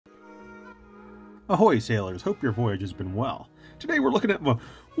Ahoy sailors, hope your voyage has been well. Today we're looking at the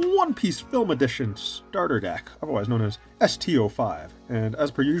One Piece Film Edition starter deck, otherwise known as ST-05. And as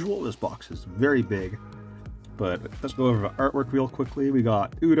per usual, this box is very big. But let's go over the artwork real quickly. We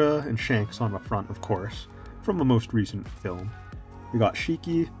got Uta and Shanks on the front, of course, from the most recent film. We got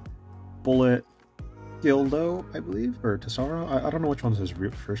Shiki, Bullet, Gildo, I believe, or Tesaro. I don't know which one's his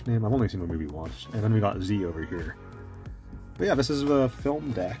first name. I've only seen the movie once. And then we got Z over here. But yeah, this is the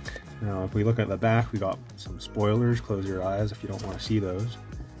film deck. Now, if we look at the back, we got some spoilers. Close your eyes if you don't want to see those.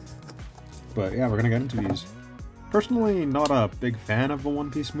 But yeah, we're gonna get into these. Personally, not a big fan of the One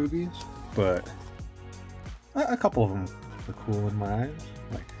Piece movies, but a couple of them are cool in my eyes.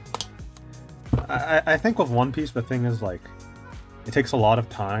 Like, I think with One Piece, the thing is, like, it takes a lot of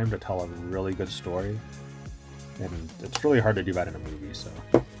time to tell a really good story, and it's really hard to do that in a movie. So,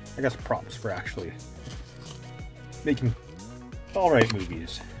 I guess props for actually making alright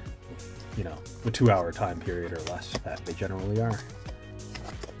movies. You know, the 2-hour time period or less that they generally are.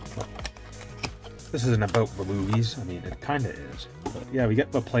 Well, this isn't about the movies. I mean, it kind of is. But yeah, we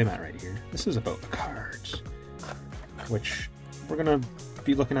get the playmat right here. This is about the cards, which we're going to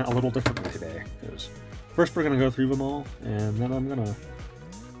be looking at a little differently today. Because first we're going to go through them all, and then I'm going to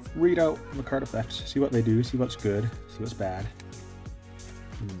read out the card effects, see what they do, see what's good, see what's bad.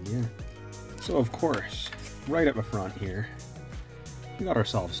 And yeah. So of course, right at the front here, we got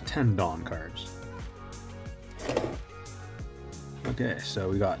ourselves 10 Dawn cards. Okay, so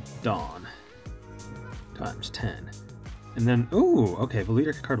we got Dawn times 10. And then, ooh, okay, the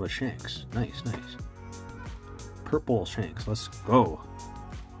leader card was Shanks. Nice, nice. Purple Shanks, let's go.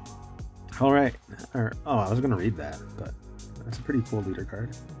 Alright, oh, I was gonna read that, but that's a pretty cool leader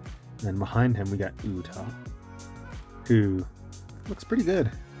card. And then behind him we got Uta, who looks pretty good.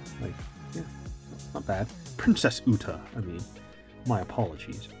 Like, yeah, not bad. Princess Uta, I mean. My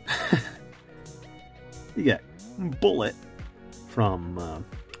apologies. You get Bullet from,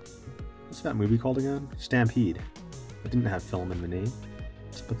 what's that movie called again? Stampede. It didn't have film in the name.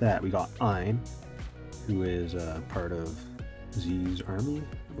 So with that, we got Ein, who is part of Z's army,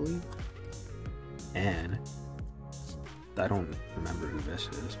 I believe. And I don't remember who this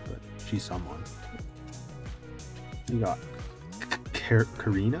is, but she's someone. We got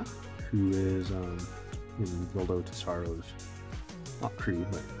Karina, who is in Gildo Tesaro's, not crew,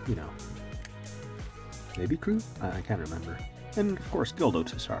 but, you know, maybe crew? I can't remember. And, of course, Gildo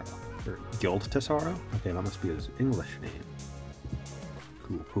Tesaro. Or Guild Tesaro? Okay, that must be his English name.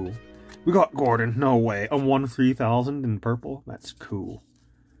 Cool, cool. We got Gordon. No way. A 1-3000 in purple? That's cool.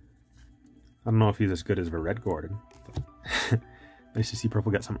 I don't know if he's as good as the red Gordon. But nice to see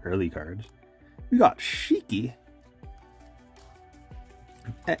purple get some early cards. We got Shiki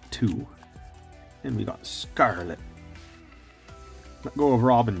at 2. And we got Scarlet. Let go of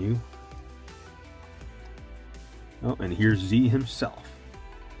robbing you. Oh, and here's Z himself.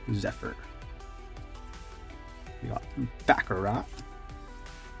 Zephyr. We got Baccarat.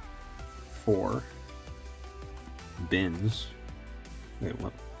 4. Bins. Wait,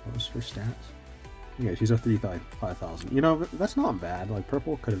 what was her stats? Yeah, she's a 3,500. You know, that's not bad. Like,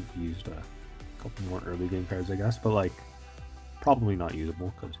 purple could have used a couple more early game cards, I guess, but, like, probably not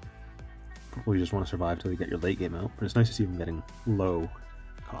usable, because probably just want to survive till you get your late game out, but it's nice to see them getting low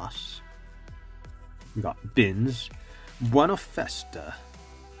costs. We got Bins, Buena Festa,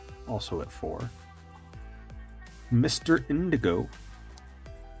 also at 4. Mr. Indigo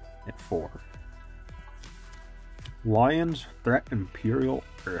at 4. Lions Threat Imperial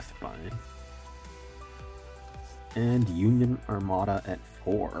Earthbind. And Union Armada at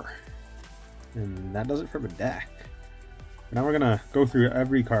 4. And that does it for the deck. Now we're gonna go through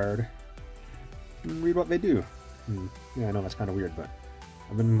every card and read what they do. Yeah, I know that's kind of weird, but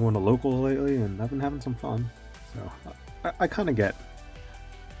I've been going to locals lately and I've been having some fun. So I kind of get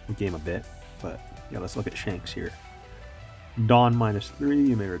the game a bit, but yeah, let's look at Shanks here. Dawn -3,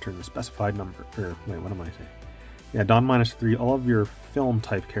 you may return the specified number, or wait, what am I saying? Yeah, Dawn -3, all of your film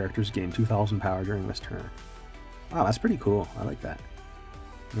type characters gain 2,000 power during this turn. Wow, that's pretty cool. I like that.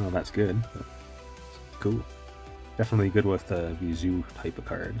 I don't know if that's good, but it's cool. Definitely good with the zoo type of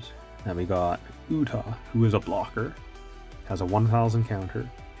cards. Then we got Uta, who is a blocker, has a 1,000 counter,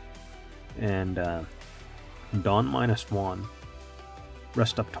 and Dawn -1,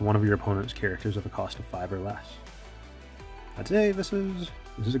 rest up to one of your opponent's characters at a cost of 5 or less. I'd say this is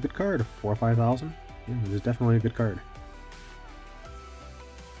a good card. 4 or 5,000. Yeah, this is definitely a good card.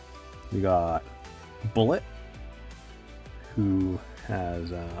 We got Bullet, who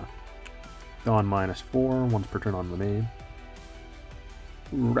has Dawn -4, once per turn on the main.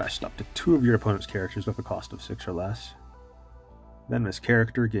 Rest up to 2 of your opponent's characters with a cost of 6 or less. Then this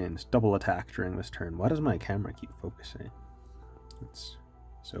character gains double attack during this turn. Why does my camera keep focusing? It's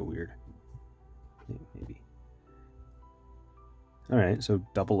so weird. Maybe. Alright, so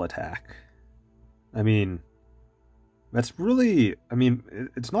double attack. I mean, that's really... I mean,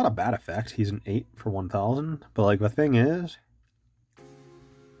 it's not a bad effect. He's an 8 for 1,000. But, like, the thing is...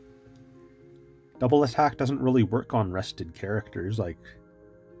 double attack doesn't really work on rested characters. Like,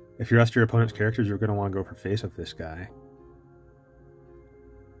 if you rest your opponent's characters, you're going to want to go for face with this guy.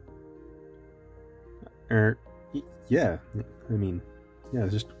 Yeah, I mean, yeah,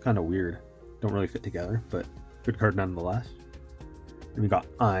 it's just kind of weird. Don't really fit together, but good card nonetheless. And we got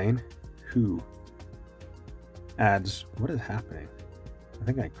Ein, who adds... What is happening? I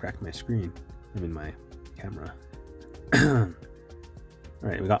think I cracked my screen. I mean, my camera.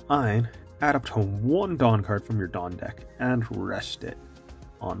 Alright, we got Ein. Add up to 1 Dawn card from your Dawn deck and rest it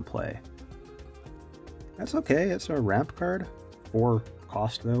on play. That's okay, it's a ramp card. 4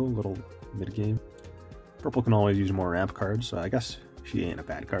 cost though, a little mid-game. Purple can always use more ramp cards, so I guess she ain't a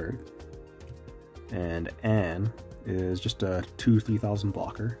bad card. And Anne is just a 2/3000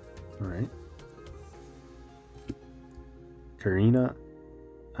 blocker. Alright. Karina,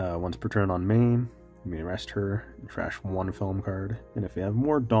 once per turn on main, you may rest her and trash 1 film card. And if you have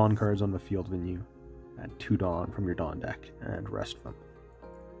more Dawn cards on the field than you, add 2 Dawn from your Dawn deck and rest them.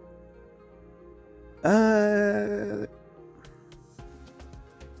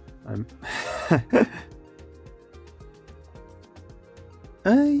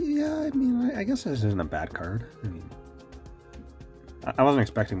 Yeah, I mean, I guess this isn't a bad card. I mean, I wasn't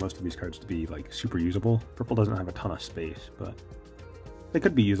expecting most of these cards to be, like, super usable. Purple doesn't have a ton of space, but they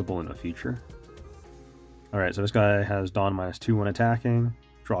could be usable in the future. Alright, so this guy has Dawn -2 when attacking.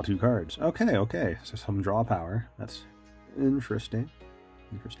 Draw 2 cards. Okay, okay. So some draw power. That's interesting.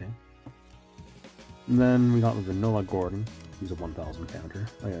 Interesting. And then we got the Vanilla Gordon. He's a 1000 counter.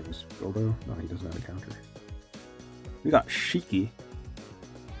 Oh yeah, this Bilbo. No, he doesn't have a counter. We got Shiki.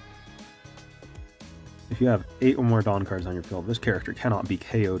 If you have 8 or more Dawn cards on your field, this character cannot be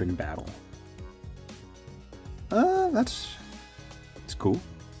KO'd in battle. That's cool.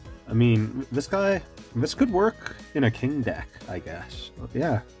 I mean, this could work in a King deck, I guess.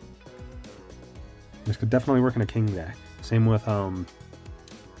 Yeah. This could definitely work in a King deck. Same with,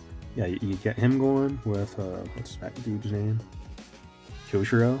 yeah, you get him going with, what's that dude's name?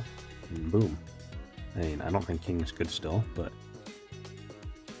 Kyoshiro, and boom. I mean, I don't think King's good still, but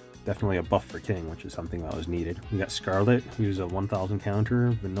definitely a buff for King, which is something that was needed. We got Scarlet, who's a 1000 counter,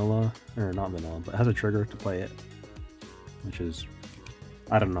 vanilla, or not vanilla, but has a trigger to play it, which is,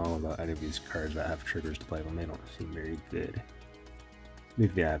 I don't know about any of these cards that have triggers to play them. They don't seem very good.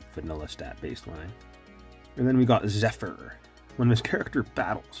 Maybe they have vanilla stat baseline. And then we got Zephyr. When this character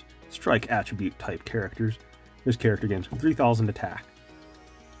battles strike attribute type characters, this character gains 3000 attack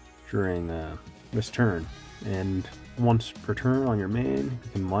during this turn. And once per turn on your main,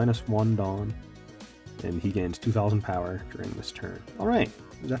 you can -1 Dawn, and he gains 2000 power during this turn. Alright,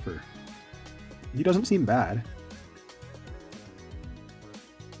 Zephyr. He doesn't seem bad.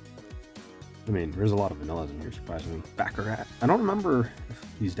 I mean, there's a lot of vanillas in here, surprisingly. Baccarat. I don't remember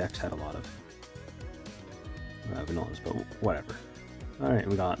if these decks had a lot of vanillas, but whatever. Alright,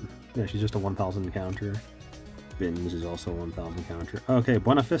 we got... Yeah, she's just a 1000 counter. Bins is also a 1000 counter. Okay,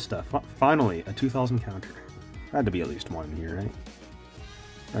 Buena Vista. Finally, a 2000 counter. Had to be at least one here, right?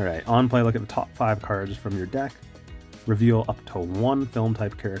 Alright, on play, look at the top 5 cards from your deck. Reveal up to 1 film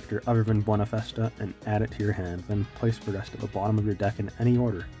type character other than Buena Vista and add it to your hand. Then place the rest at the bottom of your deck in any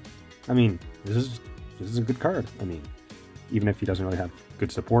order. I mean, this is a good card. I mean, even if he doesn't really have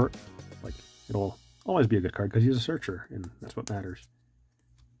good support, like, it'll always be a good card because he's a searcher, and that's what matters.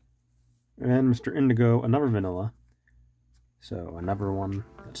 And Mr. Indigo, another vanilla. So another one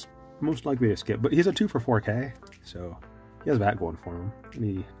that's most likely a skip, but he's a 2 for 4k, so he has that going for him. I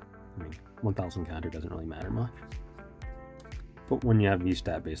mean, 1000 counter doesn't really matter much. But when you have these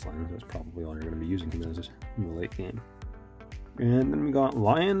stat baselines, that's probably all you're going to be using him as in the late game. And then we got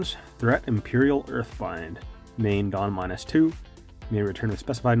Lions, Threat, Imperial Earthbind. Main Dawn -2. You may return a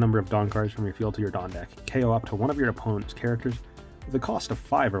specified number of Dawn cards from your field to your Dawn deck. KO up to one of your opponent's characters with a cost of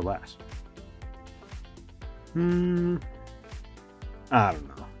 5 or less. I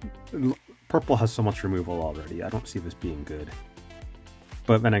don't know. Purple has so much removal already. I don't see this being good.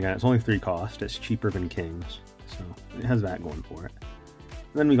 But then again, it's only 3 cost. It's cheaper than King's, so it has that going for it.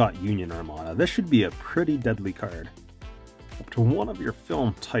 And then we got Union Armada. This should be a pretty deadly card. Up to one of your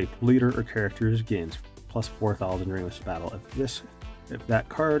film type leader or characters gains plus 4000 during this battle. If that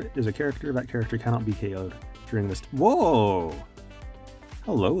card is a character, that character cannot be KO'd during this. Whoa!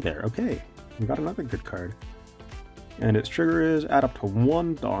 Hello there. Okay, we got another good card. And its trigger is add up to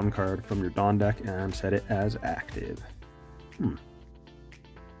 1 Dawn card from your Dawn deck and set it as active.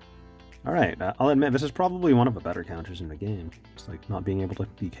 Alright, I'll admit this is probably one of the better counters in the game. It's like not being able to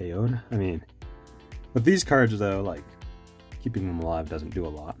be KO'd. I mean, with these cards though, like, keeping them alive doesn't do a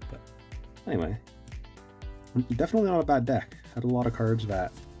lot, but anyway. Definitely not a bad deck. Had a lot of cards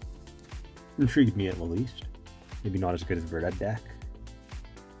that intrigued me at the least. Maybe not as good as the red deck.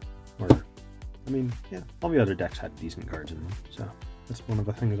 Or, I mean, yeah, all the other decks had decent cards in them, so that's one of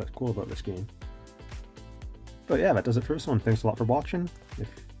the things that's cool about this game. But yeah, that does it for this one. Thanks a lot for watching.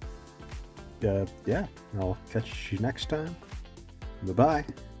 Yeah, I'll catch you next time. Bye-bye.